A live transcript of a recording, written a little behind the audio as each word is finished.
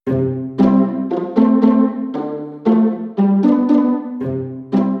I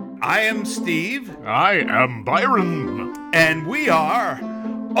am Steve. I am Byron. And we are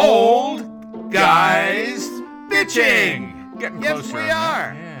Old Guys Bitching. Getting Yes, closer we on that.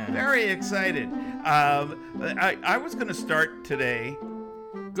 are. Yeah. Very excited. I was going to start today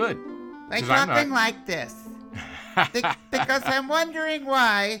Good. By 'Cause I'm talking not- like this. Because I'm wondering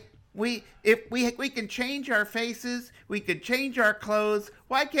why if we can change our faces, we could change our clothes,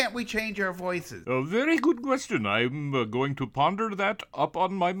 why can't we change our voices? A very good question. I'm going to ponder that up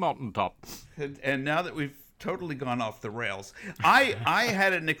on my mountaintop. And now that we've totally gone off the rails, I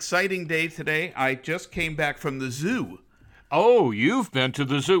had an exciting day today. I just came back from the zoo. Oh, you've been to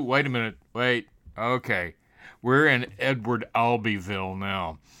the zoo. Wait a minute. Wait. Okay. We're in Edward Albeeville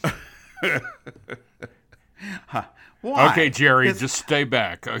now. Why? Okay, Jerry, It's- just stay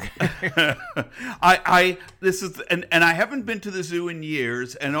back. Okay. This is and I haven't been to the zoo in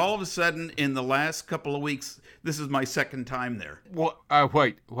years, and all of a sudden in the last couple of weeks, this is my second time there.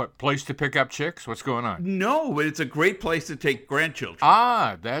 Wait. What place to pick up chicks? What's going on? No, but it's a great place to take grandchildren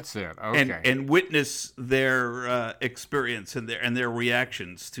Ah, that's it. Okay. and witness their experience and their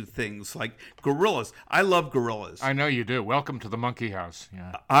reactions to things like gorillas. I love gorillas. I know you do. Welcome to the monkey house.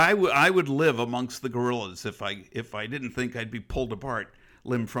 Yeah. I would live amongst the gorillas if I didn't think I'd be pulled apart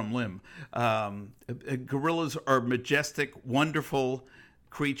limb from limb. Gorillas are majestic, wonderful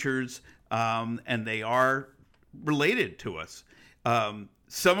creatures, and they are related to us.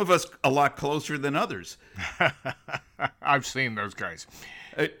 Some of us a lot closer than others. I've seen those guys.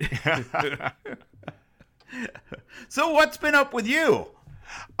 So what's been up with you?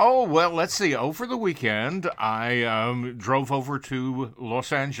 Oh, well, let's see. Over the weekend, I drove over to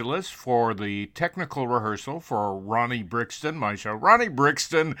Los Angeles for the technical rehearsal for Ronnie Brixton, my show. Ronnie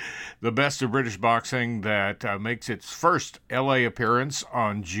Brixton, the best of British boxing, that makes its first L.A. appearance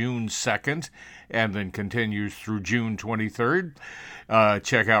on June 2nd and then continues through June 23rd.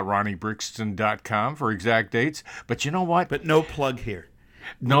 Check out RonnieBrixton.com for exact dates. But you know what? But no plug here.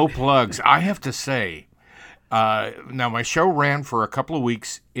 No plugs. I have to say, now my show ran for a couple of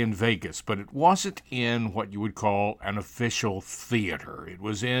weeks in Vegas, but it wasn't in what you would call an official theater. It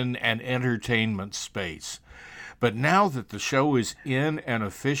was in an entertainment space. But now that the show is in an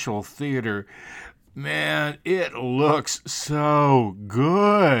official theater, man, it looks so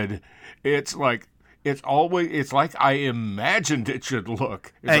good. It's like I imagined it should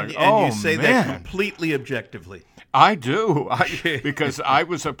look. It's And, like, and oh, you say man. that completely objectively. I do, because I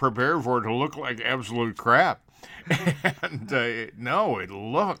was prepared for it to look like absolute crap. And no, it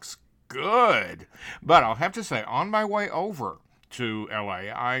looks good. But I'll have to say, on my way over to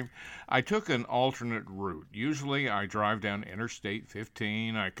L.A., I took an alternate route. Usually I drive down Interstate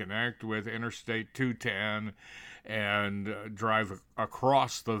 15, I connect with Interstate 210, and drive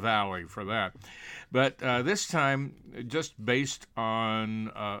across the valley for that. But this time, just based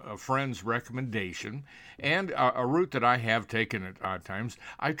on a friend's recommendation and a route that I have taken at odd times,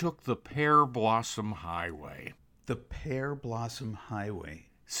 I took the Pear Blossom Highway. The Pear Blossom Highway.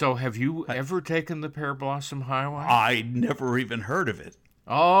 So have you ever taken the Pear Blossom Highway? I never even heard of it.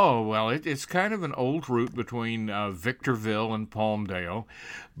 Oh, well, it's kind of an old route between Victorville and Palmdale.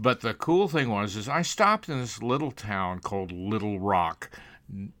 But the cool thing is I stopped in this little town called Little Rock,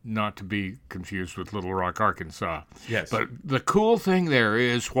 not to be confused with Little Rock, Arkansas. Yes. But the cool thing there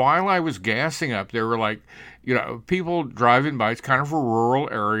is while I was gassing up, there were people driving by. It's kind of a rural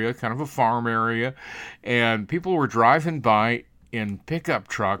area, kind of a farm area. And people were driving by in pickup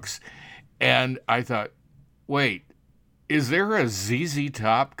trucks. And I thought, wait, is there a ZZ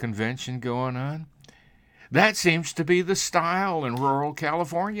Top convention going on? That seems to be the style in rural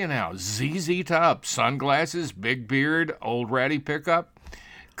California now. ZZ Top, sunglasses, big beard, old ratty pickup.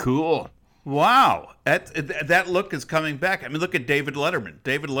 Cool. Wow, that look is coming back. I mean, look at David Letterman.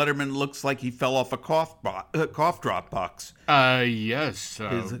 David Letterman looks like he fell off a cough drop box. Yes.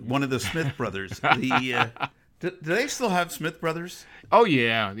 Is one of the Smith brothers. Do they still have Smith brothers? Oh,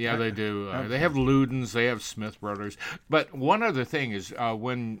 yeah, they do. They have Ludens, they have Smith Brothers. But one other thing is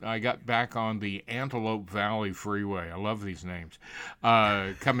when I got back on the Antelope Valley Freeway, I love these names,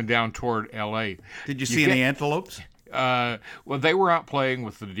 coming down toward L.A. Did you see any antelopes? Well, they were out playing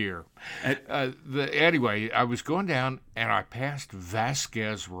with the deer. Anyway, I was going down and I passed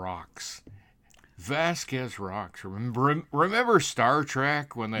Vasquez Rocks. Vasquez Rocks. Remember Star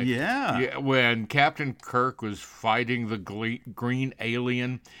Trek when when Captain Kirk was fighting the green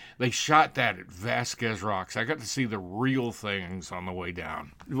alien? They shot that at Vasquez Rocks. I got to see the real things on the way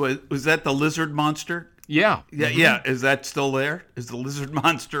down. Was that the lizard monster? Yeah. Yeah. Is that still there? Is the lizard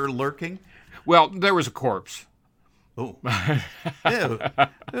monster lurking? Well, there was a corpse. Oh, ew,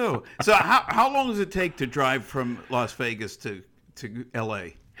 ew. So how long does it take to drive from Las Vegas to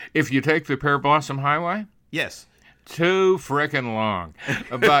L.A.? If you take the Pear Blossom Highway, Yes. too frickin' long.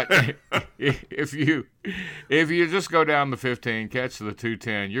 But if you just go down the 15, catch the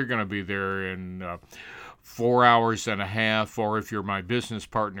 210, you're going to be there in 4 hours and a half. Or if you're my business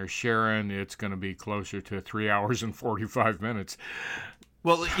partner Sharon, it's going to be closer to 3 hours and 45 minutes.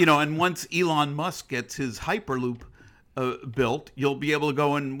 Well, and once Elon Musk gets his Hyperloop built, you'll be able to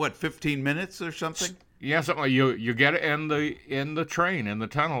go in 15 minutes or something. Yeah, something like you get it in the train in the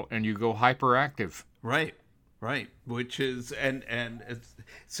tunnel, and you go hyperactive. Right. Which is and it's,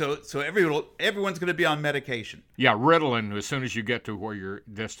 so everyone's going to be on medication. Yeah, Ritalin as soon as you get to where your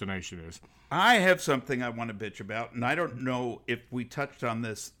destination is. I have something I want to bitch about, and I don't know if we touched on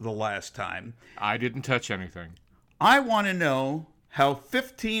this the last time. I didn't touch anything. I want to know how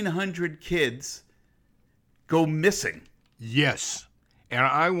 1,500 kids go missing. Yes, and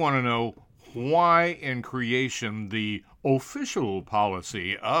I want to know why in creation the official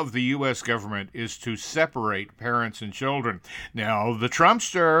policy of the U.S. government is to separate parents and children. Now, the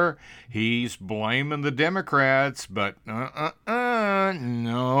Trumpster, he's blaming the Democrats, but no,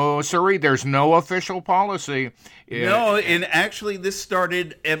 sorry, there's no official policy. No, and actually this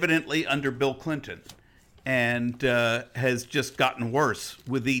started evidently under Bill Clinton and has just gotten worse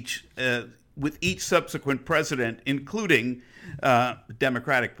with each subsequent president, including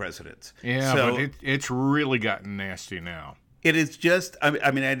Democratic presidents. Yeah, so but it's really gotten nasty now. It is just,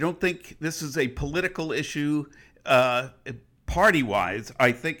 I mean, I don't think this is a political issue party-wise.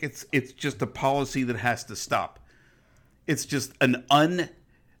 I think it's just a policy that has to stop. It's just an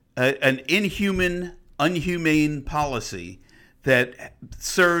inhumane, unhumane policy that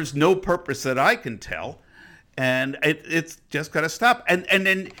serves no purpose that I can tell, and it's just got to stop. And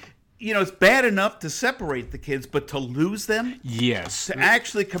then, it's bad enough to separate the kids, but to lose them? Yes. To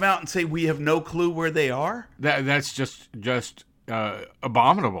actually come out and say we have no clue where they are? That's just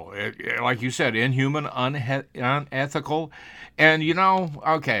abominable. Like you said, inhuman, unethical. And,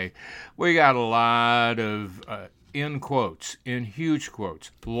 okay, we got a lot of, in huge quotes,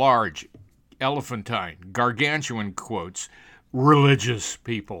 large, elephantine, gargantuan quotes, religious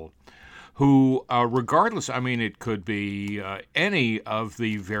people who, regardless, it could be any of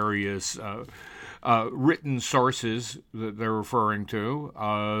the various written sources that they're referring to,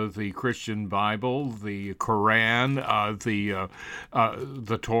 the Christian Bible, the Quran,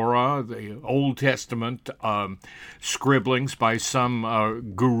 the Torah, the Old Testament, scribblings by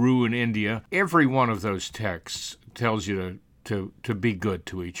some guru in India. Every one of those texts tells you to be good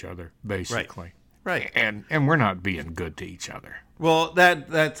to each other, basically. Right. And we're not being good to each other. Well,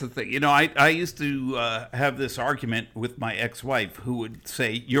 that's the thing. I used to have this argument with my ex-wife who would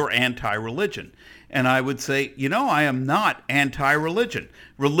say, you're anti-religion. And I would say, I am not anti-religion.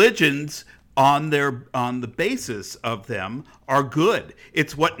 Religions on the basis of them are good.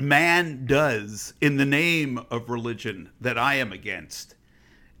 It's what man does in the name of religion that I am against,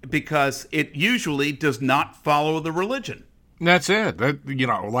 because it usually does not follow the religion. That's it.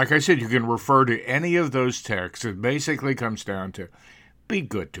 Like I said, you can refer to any of those texts. It basically comes down to be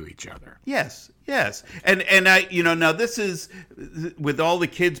good to each other. Yes. And I, now this is, with all the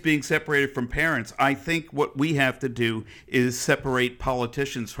kids being separated from parents, I think what we have to do is separate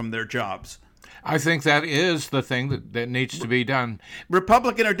politicians from their jobs. I think that is the thing that needs to be done.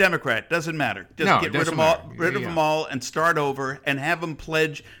 Republican or Democrat, doesn't matter. Just get rid of them all and start over and have them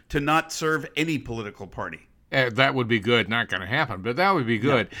pledge to not serve any political party. That would be good. Not going to happen, but that would be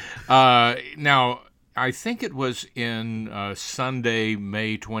good. Yeah. Now, I think it was in Sunday,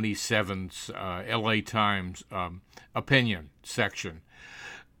 May 27th, L.A. Times opinion section.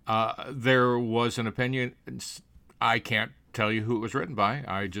 There was an opinion. I can't tell you who it was written by.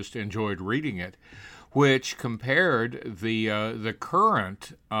 I just enjoyed reading it, which compared the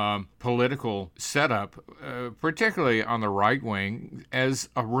current political setup, particularly on the right wing, as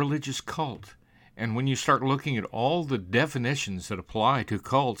a religious cult. And when you start looking at all the definitions that apply to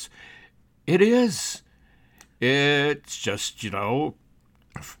cults, it's just,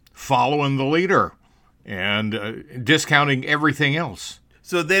 following the leader and discounting everything else.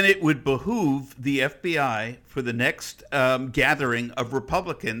 So then it would behoove the FBI for the next gathering of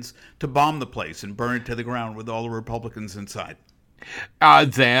Republicans to bomb the place and burn it to the ground with all the Republicans inside.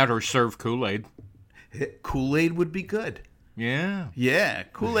 That or serve Kool-Aid. Kool-Aid would be good. Yeah,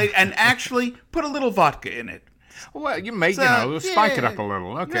 Kool-Aid, and actually put a little vodka in it. Well, you may, spike it up a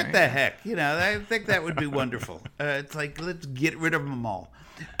little. Okay. What the heck? I think that would be wonderful. It's like, let's get rid of them all.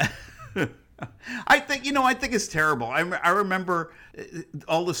 I think it's terrible. I remember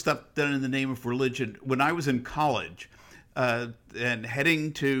all the stuff done in the name of religion when I was in college, and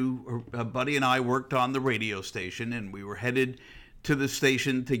heading to a buddy and I worked on the radio station, and we were headed to the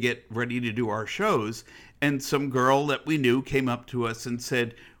station to get ready to do our shows. And some girl that we knew came up to us and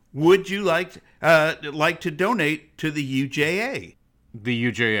said, "Would you like to donate to the UJA?"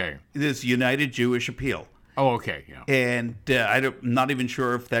 The UJA. This United Jewish Appeal. Oh, okay, yeah. And I'm not even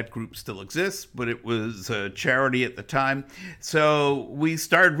sure if that group still exists, but it was a charity at the time. So we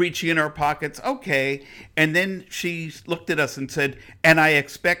started reaching in our pockets. Okay. And then she looked at us and said, "And I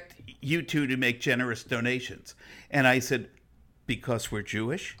expect you two to make generous donations." And I said, "Because we're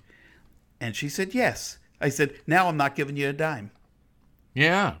Jewish?" And she said, "Yes." I said, "Now I'm not giving you a dime."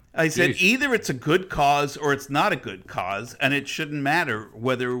 Yeah. I said, Jeez. either it's a good cause or it's not a good cause, and it shouldn't matter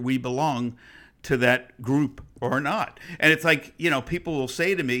whether we belong to that group or not. And it's like, people will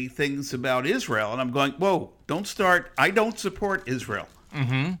say to me things about Israel, and I'm going, whoa, don't start. I don't support Israel.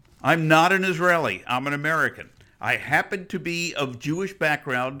 Mm-hmm. I'm not an Israeli. I'm an American. I happen to be of Jewish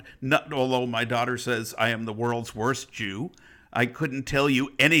background, although my daughter says I am the world's worst Jew. I couldn't tell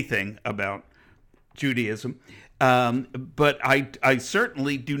you anything about Judaism. But I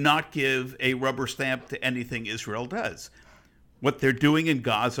certainly do not give a rubber stamp to anything Israel does. What they're doing in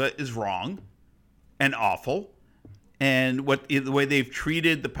Gaza is wrong and awful. And the way they've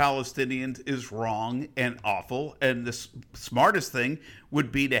treated the Palestinians is wrong and awful. And the smartest thing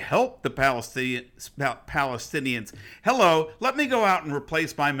would be to help the Palestinians. Hello, let me go out and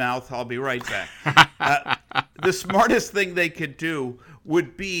replace my mouth. I'll be right back. The smartest thing they could do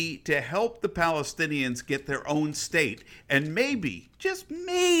would be to help the Palestinians get their own state. And maybe, just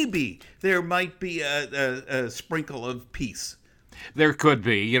maybe, there might be a sprinkle of peace. There could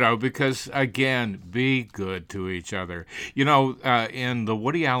be, because, again, be good to each other. In the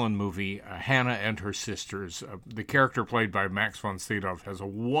Woody Allen movie, Hannah and Her Sisters, the character played by Max von Sydow has a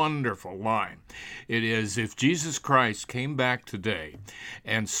wonderful line. It is, if Jesus Christ came back today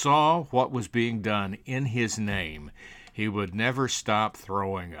and saw what was being done in his name, he would never stop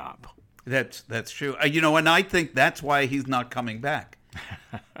throwing up. That's true. And I think that's why he's not coming back.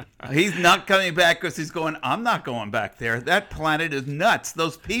 He's not coming back because he's going, I'm not going back there. That planet is nuts.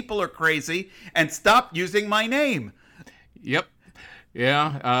 Those people are crazy, and stop using my name. Yep.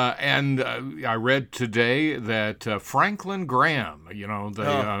 Yeah. And I read today that Franklin Graham,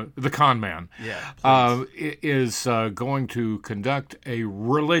 the con man, is going to conduct a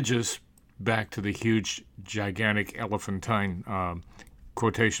religious, back to the huge, gigantic elephantine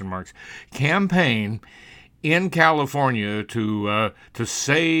quotation marks, campaign in California to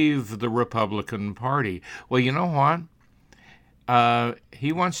save the Republican Party. Well, you know what?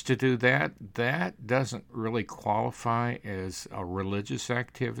 He wants to do that. That doesn't really qualify as a religious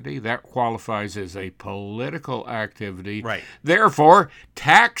activity. That qualifies as a political activity. Right. Therefore,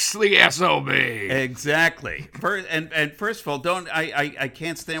 tax the SOB. Exactly. And first of all, I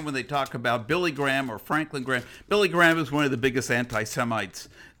can't stand when they talk about Billy Graham or Franklin Graham. Billy Graham is one of the biggest anti-Semites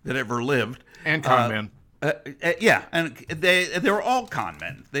that ever lived. And con men. Yeah, and they're all con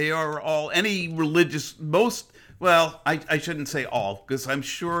men. They are all any religious I shouldn't say all, because I'm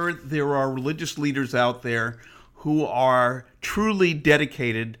sure there are religious leaders out there who are truly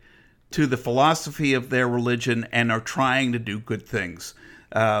dedicated to the philosophy of their religion and are trying to do good things,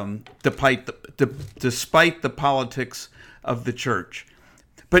 despite the politics of the church.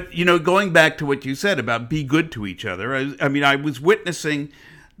 But, going back to what you said about be good to each other, I was witnessing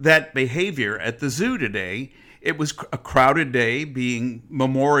that behavior at the zoo today. It was a crowded day, being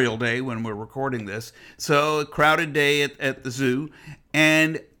Memorial Day when we're recording this. So a crowded day at the zoo,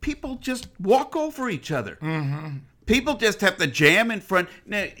 and people just walk over each other. Mm-hmm. People just have to jam in front.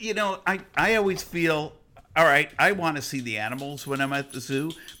 Now, I always feel, all right, I want to see the animals when I'm at the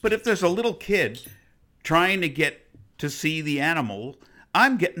zoo, but if there's a little kid trying to get to see the animal,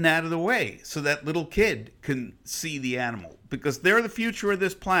 I'm getting out of the way so that little kid can see the animal, because they're the future of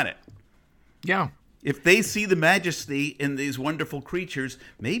this planet. Yeah. If they see the majesty in these wonderful creatures,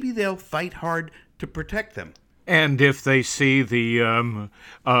 maybe they'll fight hard to protect them. And if they see I'm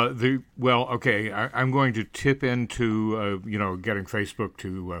going to tip into getting Facebook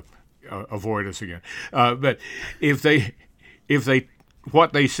to avoid us again. But if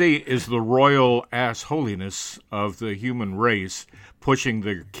what they see is the royal ass holiness of the human race pushing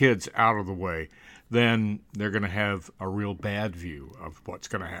the kids out of the way, then they're going to have a real bad view of what's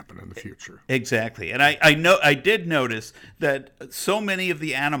going to happen in the future. Exactly. And I did notice that so many of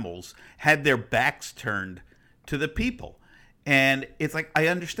the animals had their backs turned to the people. And it's like, I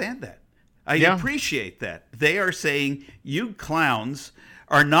understand that. I appreciate that. They are saying, you clowns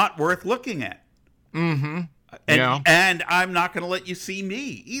are not worth looking at. Mm-hmm. And I'm not going to let you see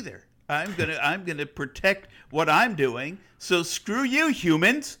me either. I'm gonna protect what I'm doing. So screw you,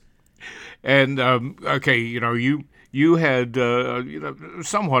 humans. And okay, you had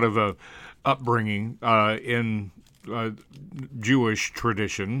somewhat of a upbringing in Jewish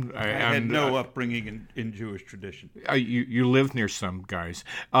tradition. I had no upbringing in Jewish tradition. You lived near some guys.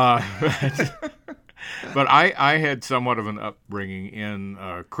 But I had somewhat of an upbringing in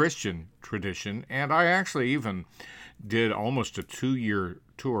Christian tradition, and I actually even did almost a 2-year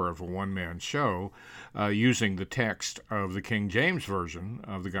tour of a one-man show using the text of the King James Version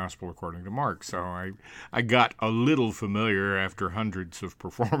of the Gospel according to Mark. So I got a little familiar after hundreds of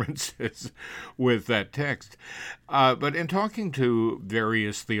performances with that text. But in talking to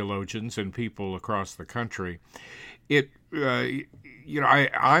various theologians and people across the country, I'm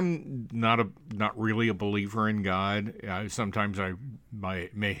not really a believer in God. Sometimes I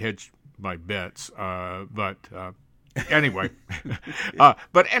may hedge my bets, but anyway.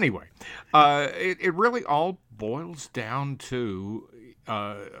 It really all boils down to,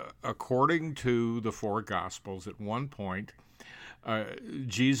 according to the four Gospels, at one point,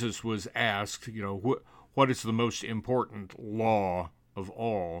 Jesus was asked, what is the most important law of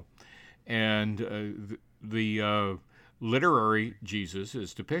all? And the literary Jesus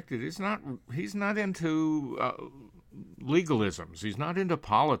is depicted. He's not into legalisms. He's not into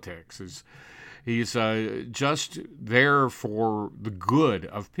politics. He's just there for the good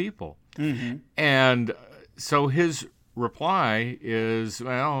of people. Mm-hmm. And so his reply is,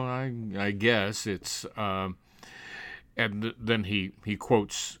 well, I guess it's, and then he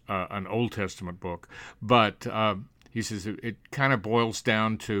quotes an Old Testament book, but he says it kind of boils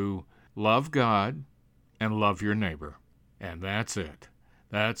down to love God and love your neighbor. And that's it.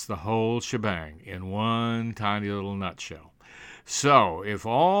 That's the whole shebang in one tiny little nutshell. So if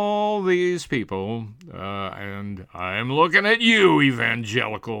all these people, and I'm looking at you,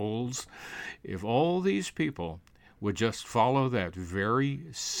 evangelicals, if all these people would just follow that very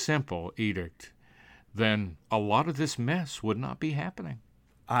simple edict, then a lot of this mess would not be happening.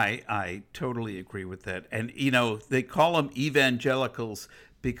 I totally agree with that. And, they call them evangelicals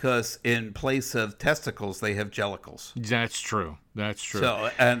because in place of testicles, they have jellicles. That's true. So,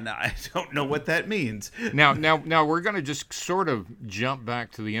 and I don't know what that means. Now, we're going to just sort of jump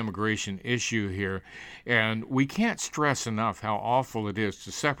back to the immigration issue here, and we can't stress enough how awful it is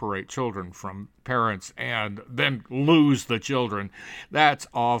to separate children from parents and then lose the children. That's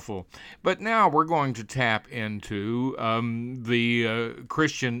awful. But now we're going to tap into the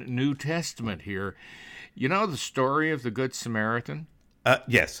Christian New Testament here. You know the story of the Good Samaritan?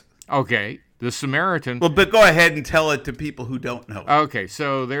 Yes. Okay, the Samaritan. Well, but go ahead and tell it to people who don't know. Okay,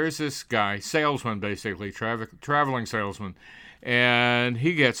 so there's this guy, salesman basically, traveling salesman, and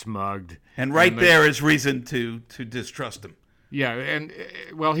he gets mugged. And there is reason to distrust him. Yeah, and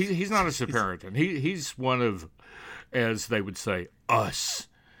well, he's not a Samaritan. He's one of, as they would say, us.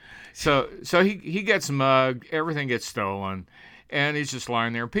 So he gets mugged. Everything gets stolen. And he's just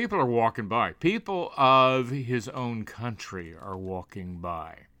lying there. People are walking by. People of his own country are walking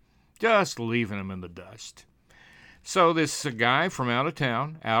by, just leaving him in the dust. So this guy from out of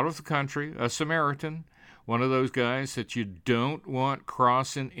town, out of the country, a Samaritan, one of those guys that you don't want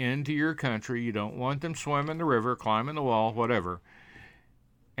crossing into your country. You don't want them swimming the river, climbing the wall, whatever.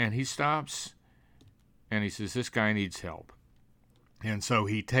 And he stops, and he says, this guy needs help. And so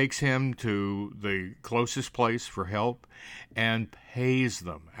he takes him to the closest place for help and pays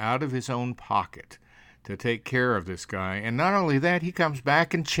them out of his own pocket to take care of this guy. And not only that, he comes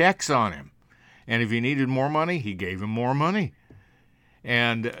back and checks on him. And if he needed more money, he gave him more money.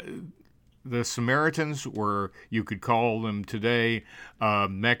 And the Samaritans were, you could call them today,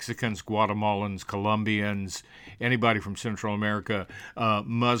 Mexicans, Guatemalans, Colombians, anybody from Central America,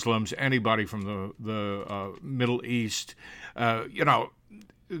 Muslims, anybody from the Middle East.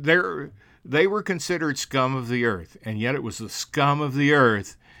 They were considered scum of the earth, and yet it was the scum of the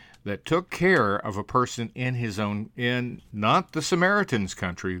earth that took care of a person in not the Samaritan's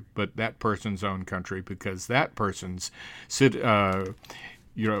country, but that person's own country, because that person's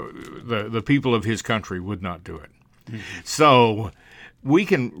the people of his country would not do it. Mm-hmm. So we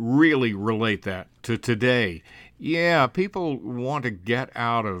can really relate that to today. Yeah, people want to get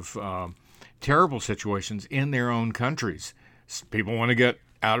out of terrible situations in their own countries. People want to get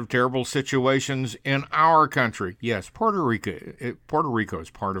out of terrible situations in our country. Yes, Puerto Rico is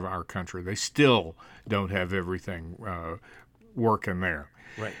part of our country. They still don't have everything working there.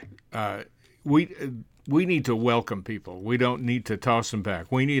 Right. we need to welcome people. We don't need to toss them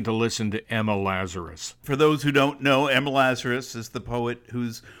back. We need to listen to Emma Lazarus. For those who don't know, Emma Lazarus is the poet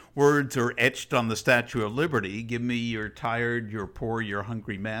whose words are etched on the Statue of Liberty. Give me your tired, your poor, your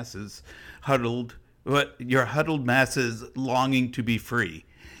hungry masses, your huddled masses longing to be free.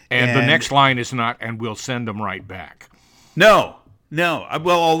 And the next line is not, and we'll send them right back. No. Well,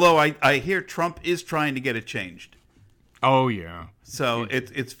 although I hear Trump is trying to get it changed. Oh, yeah. So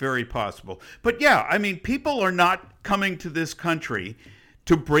it's very possible. But yeah, I mean, people are not coming to this country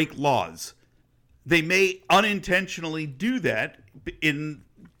to break laws. They may unintentionally do that in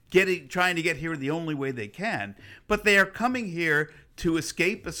trying to get here the only way they can, but they are coming here to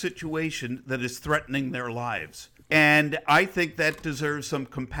escape a situation that is threatening their lives. And I think that deserves some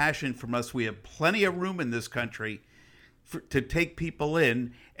compassion from us. We have plenty of room in this country to take people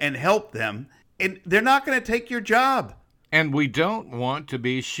in and help them, and they're not going to take your job. And we don't want to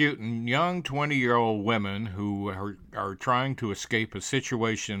be shooting young 20-year-old women who are trying to escape a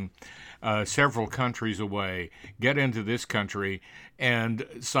situation several countries away, get into this country, and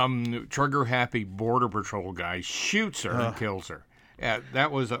some trigger-happy Border Patrol guy shoots her and kills her.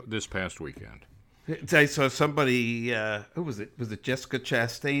 That was this past weekend. I saw somebody, who was it? Was it Jessica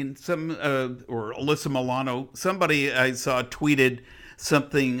Chastain? Or Alyssa Milano? Somebody I saw tweeted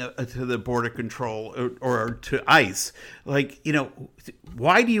something to the Border Control or to ICE. Like,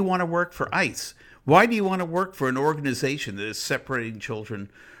 why do you want to work for ICE? Why do you want to work for an organization that is separating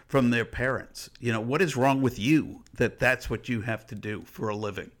children from their parents? What is wrong with you that that's what you have to do for a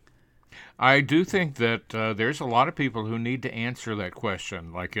living? I do think that there's a lot of people who need to answer that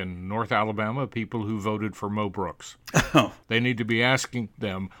question, like in North Alabama, people who voted for Mo Brooks. Oh. They need to be asking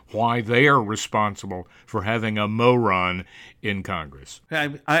them why they are responsible for having a Mo run in Congress.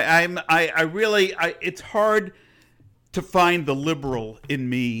 It's hard to find the liberal in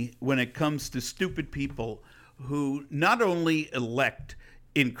me when it comes to stupid people who not only elect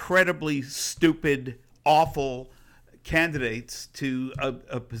incredibly stupid, awful candidates to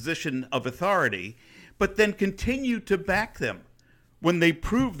a position of authority, but then continue to back them when they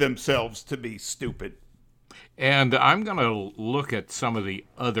prove themselves to be stupid. And I'm going to look at some of the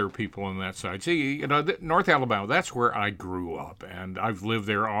other people on that side. See, North Alabama, that's where I grew up, and I've lived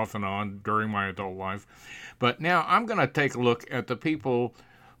there off and on during my adult life. But now I'm going to take a look at the people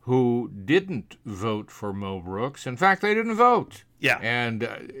who didn't vote for Mo Brooks. In fact, they didn't vote. Yeah.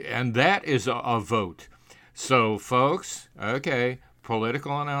 And that is a vote. So, folks, okay,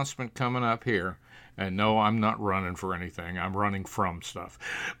 political announcement coming up here. And no, I'm not running for anything. I'm running from stuff.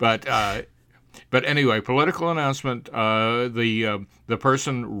 But anyway, political announcement. The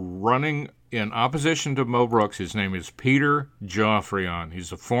person running in opposition to Mo Brooks, his name is Peter Geoffrion.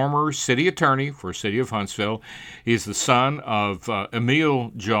 He's a former city attorney for the city of Huntsville. He's the son of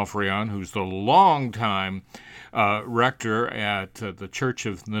Emile Geoffrion, who's the longtime rector at the Church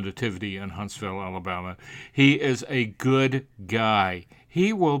of the Nativity in Huntsville, Alabama. He is a good guy.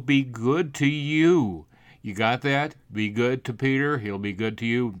 He will be good to you. You got that? Be good to Peter. He'll be good to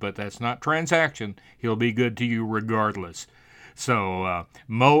you, but that's not transaction. He'll be good to you regardless. So,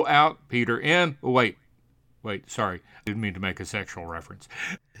 Mo out, Peter in. Oh, wait, sorry. Didn't mean to make a sexual reference.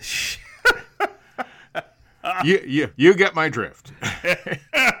 You get my drift.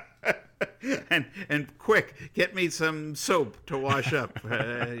 And quick, get me some soap to wash up.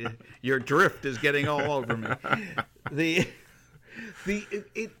 Your drift is getting all over me. It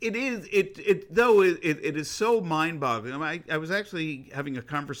is so mind-boggling. I was actually having a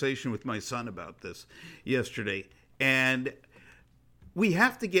conversation with my son about this yesterday, and we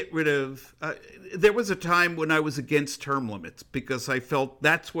have to get rid of. There was a time when I was against term limits because I felt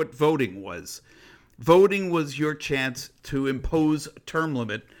that's what voting was. Voting was your chance to impose a term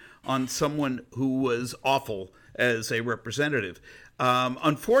limit on someone who was awful as a representative.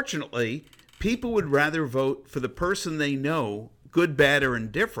 Unfortunately, people would rather vote for the person they know, good, bad, or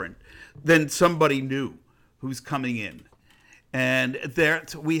indifferent, than somebody new who's coming in. And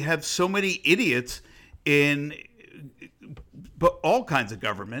we have so many idiots in all kinds of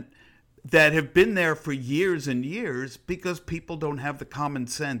government that have been there for years and years because people don't have the common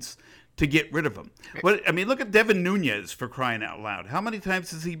sense to get rid of them. Look at Devin Nunes, for crying out loud. How many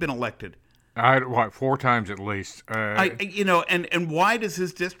times has he been elected? 4 times at least. And why does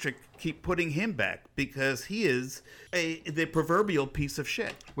his district keep putting him back? Because he is the proverbial piece of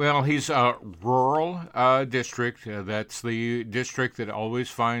shit. Well, he's a rural district. That's the district that always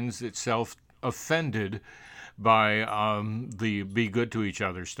finds itself offended by the be good to each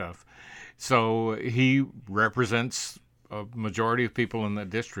other stuff. So he represents a majority of people in that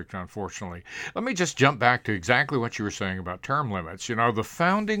district, unfortunately. Let me just jump back to exactly what you were saying about term limits. You know, the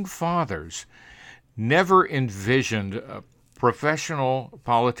founding fathers never envisioned professional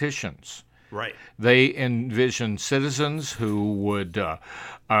politicians. Right. They envisioned citizens who would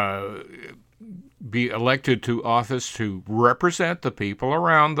be elected to office to represent the people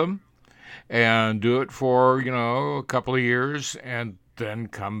around them and do it for, a couple of years and then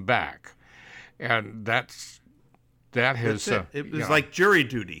come back. And that has... It was like jury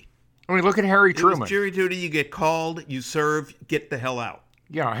duty. I mean, look at Harry It Truman. was jury duty. You get called, you serve, get the hell out.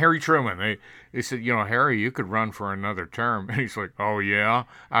 Yeah, Harry Truman. They said, Harry, you could run for another term. And he's like, oh, yeah?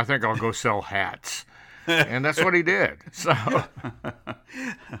 I think I'll go sell hats. And that's what he did. So,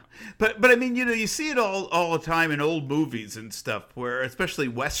 but I mean, you see it all the time in old movies and stuff, where, especially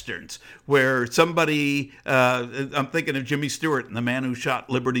westerns, where somebody, I'm thinking of Jimmy Stewart and The Man Who Shot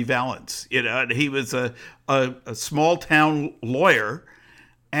Liberty Valance. And he was a small town lawyer,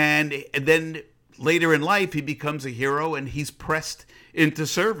 and then later in life he becomes a hero, and he's pressed into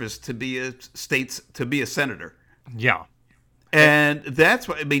service to be a senator. yeah. And that's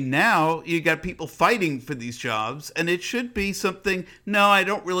what I mean. Now you got people fighting for these jobs, and it should be something. No, I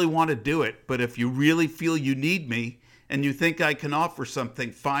don't really want to do it, but if you really feel you need me and you think I can offer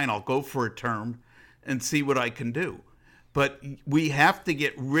something, fine, I'll go for a term and see what I can do. But we have to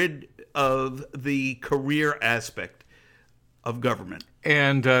get rid of the career aspect of government.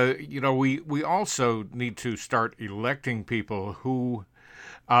 And, we also need to start electing people who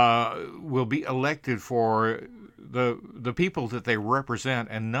will be elected for the people that they represent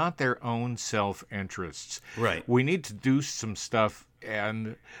and not their own self-interests. Right. We need to do some stuff,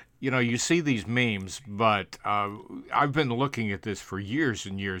 and you see these memes, but I've been looking at this for years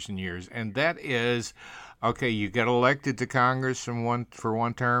and years and years, and that is, okay, you get elected to Congress for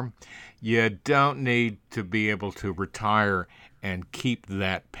one term, you don't need to be able to retire and keep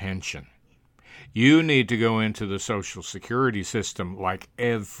that pension. You need to go into the Social Security system like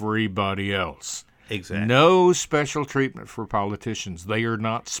everybody else. Exactly. No special treatment for politicians. They are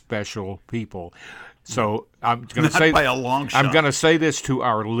not special people. So I'm going to say by a long shot. I'm going to say this to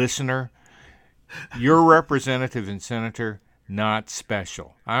our listener. Your representative and senator, not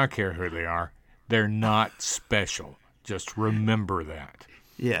special. I don't care who they are. They're not special. Just remember that.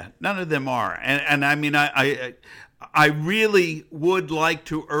 Yeah, none of them are. And I mean, I really would like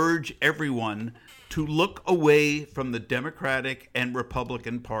to urge everyone to look away from the Democratic and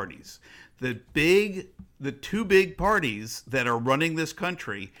Republican parties. The two big parties that are running this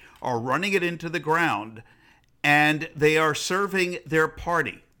country are running it into the ground, and they are serving their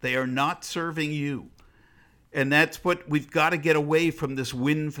party. They are not serving you. And that's what we've got to get away from, this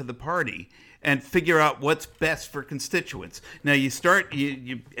win for the party, and figure out what's best for constituents. Now you start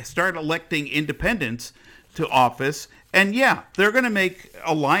electing independents to office, and yeah, they're going to make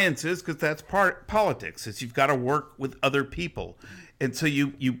alliances because that's politics. Is you've got to work with other people, and so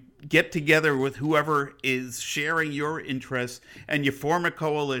you get together with whoever is sharing your interests, and you form a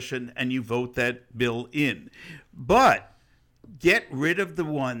coalition and you vote that bill in. But get rid of the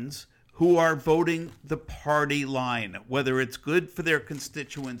ones who are voting the party line, whether it's good for their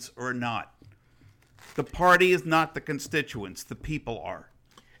constituents or not. The party is not the constituents, the people are.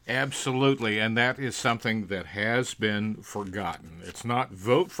 Absolutely, and that is something that has been forgotten. It's not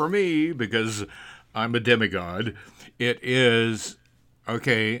vote for me because I'm a demigod. It is,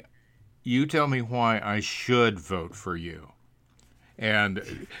 okay, you tell me why I should vote for you. And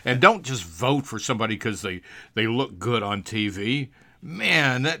don't just vote for somebody because they look good on TV.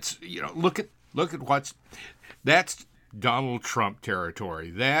 Man, that's, look at that's Donald Trump territory.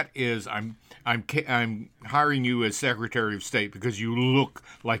 That is, I'm hiring you as Secretary of State because you look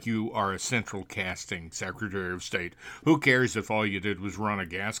like you are a central casting Secretary of State. Who cares if all you did was run a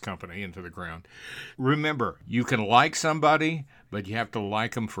gas company into the ground? Remember, you can like somebody, but you have to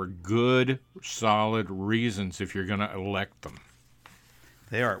like them for good, solid reasons if you're going to elect them.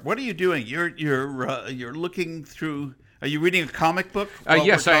 They are. What are you doing? You're looking through. Are you reading a comic book?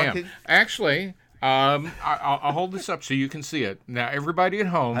 Yes, I am. Actually, I'll hold this up so you can see it. Now, everybody at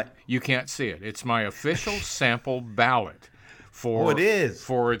home, you can't see it. It's my official sample ballot for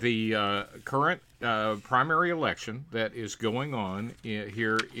the current primary election that is going on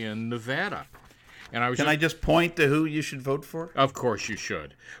here in Nevada. And Can I just point to who you should vote for? Of course you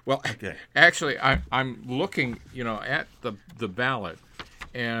should. Well, okay. Actually, I'm looking, at the ballot,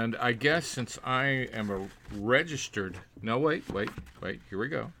 and I guess since I am a registered... No, wait, here we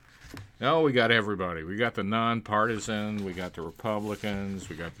go. No, we got everybody. We got the nonpartisan, we got the Republicans,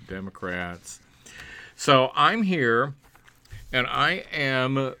 we got the Democrats. So I'm here, and I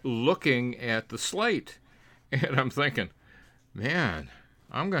am looking at the slate, and I'm thinking, Man,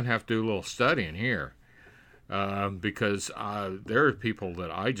 I'm going to have to do a little studying here. Because there are people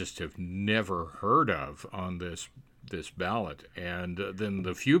that I just have never heard of on this ballot, and then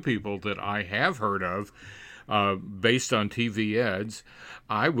the few people that I have heard of, based on TV ads,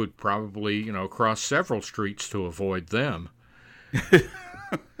 I would probably cross several streets to avoid them.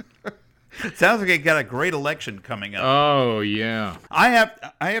 Sounds like you got a great election coming up. Oh yeah, I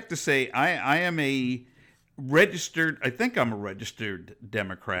have to say I am I think I'm a registered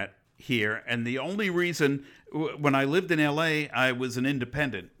Democrat here, and the only reason, when I lived in LA, I was an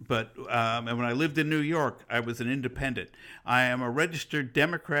independent, but and when I lived in New York, I was an independent. I am a registered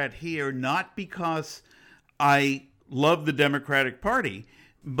Democrat here, not because I love the Democratic Party,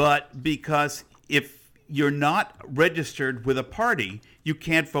 but because if you're not registered with a party, you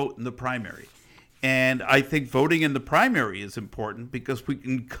can't vote in the primary. And I think voting in the primary is important because we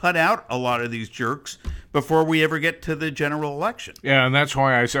can cut out a lot of these jerks before we ever get to the general election. Yeah, and that's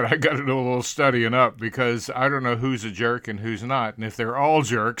why I said I got to do a little studying up, because I don't know who's a jerk and who's not. And if they're all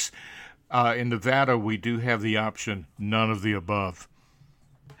jerks, in Nevada, we do have the option, none of the above.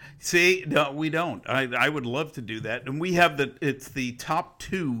 See, no, we don't. I would love to do that. And we have it's the top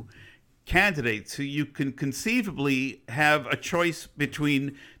two candidates who you can conceivably have a choice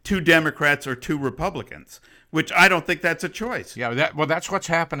between two Democrats or two Republicans, which I don't think that's a choice. Yeah, that's what's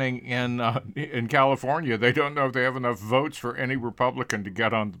happening in California. They don't know if they have enough votes for any Republican to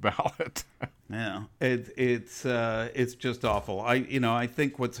get on the ballot. Yeah, it's just awful. I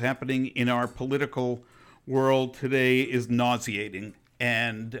think what's happening in our political world today is nauseating,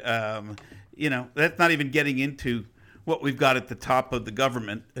 and that's not even getting into what we've got at the top of the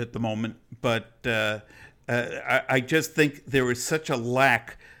government at the moment. But I just think there is such a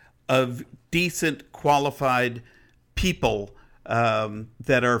lack of decent, qualified people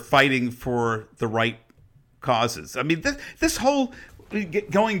that are fighting for the right causes. I mean, this whole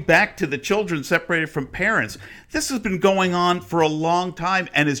going back to the children separated from parents, this has been going on for a long time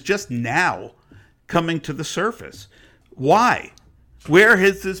and is just now coming to the surface. Why? Where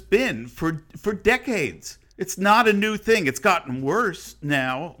has this been for decades? It's not a new thing. It's gotten worse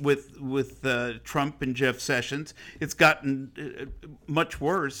now with Trump and Jeff Sessions. It's gotten much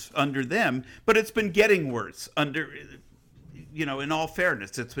worse under them, but it's been getting worse under, in all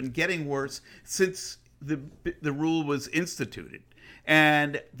fairness, it's been getting worse since the rule was instituted,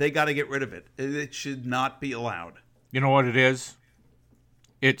 and they got to get rid of it. It should not be allowed. You know what it is?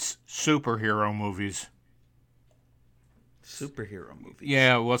 It's superhero movies. Superhero movies.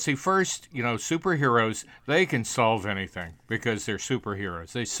 Yeah, well, see, first, superheroes, they can solve anything because they're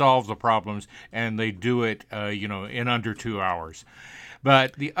superheroes. They solve the problems, and they do it, in under 2 hours.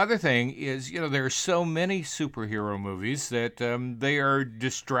 But the other thing is, there are so many superhero movies that they are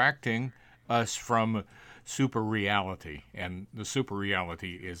distracting us from super reality, and the super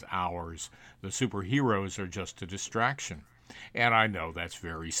reality is ours. The superheroes are just a distraction. And I know that's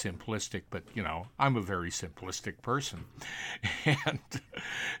very simplistic, but, I'm a very simplistic person. And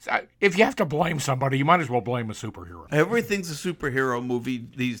if you have to blame somebody, you might as well blame a superhero. Everything's a superhero movie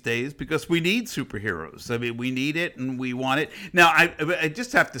these days because we need superheroes. I mean, we need it and we want it. Now, I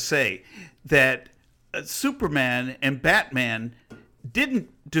just have to say that Superman and Batman didn't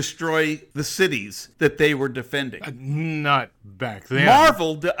destroy the cities that they were defending. Not back then.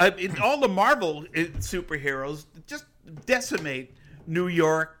 Marvel, all the Marvel superheroes just decimate New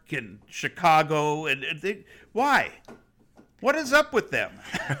York and Chicago, and why? What is up with them?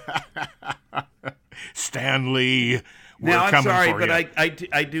 Stan Lee, now I'm sorry, but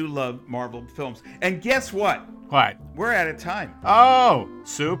I do love Marvel films. And guess what? What? We're out of time. Oh,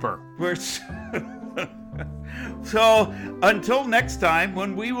 super. So until next time,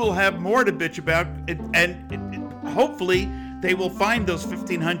 when we will have more to bitch about, and hopefully they will find those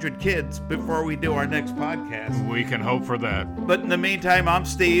 1,500 kids before we do our next podcast. We can hope for that. But in the meantime, I'm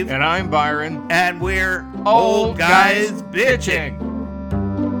Steve. And I'm Byron. And we're Old Guys Bitching.